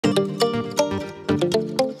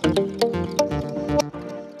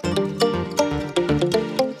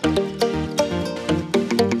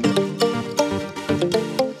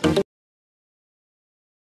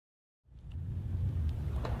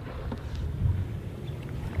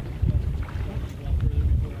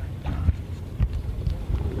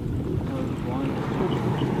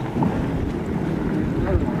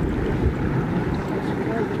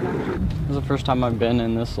first time I've been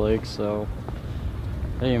in this lake, so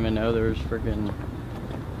I didn't even know there was freaking.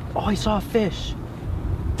 Oh, I saw a fish.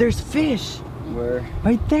 There's fish. Where?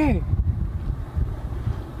 Right there.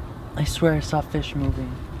 I swear I saw fish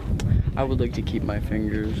moving. I would like to keep my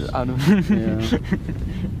fingers out of it. Yeah.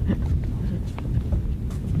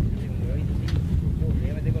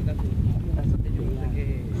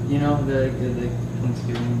 You know, the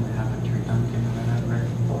Thanksgiving, they have a turkey on or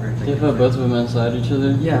whatever. They put both of them inside each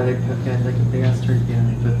other? Yeah, they put like a big ass turkey and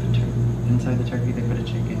they put the inside the turkey they put a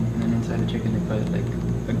chicken, and then inside the chicken they put like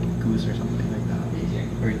a goose or something like that.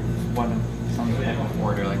 Or some type of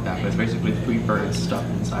order like that, but it's basically 3 birds stuffed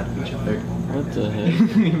inside of each other. What the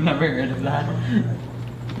heck? You've never heard of that?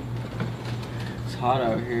 It's hot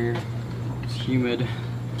out here. It's humid.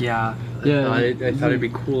 Yeah. Yeah. I thought it'd be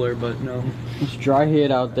cooler, but no. It's dry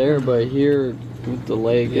heat out there, but here with the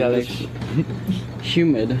lake, Yeah, it's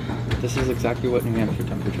humid. This is exactly what New Hampshire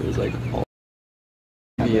temperature is like.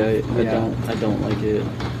 Yeah, I don't like it.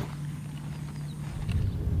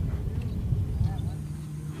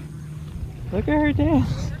 Look at her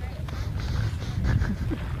dance.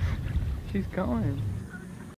 She's going.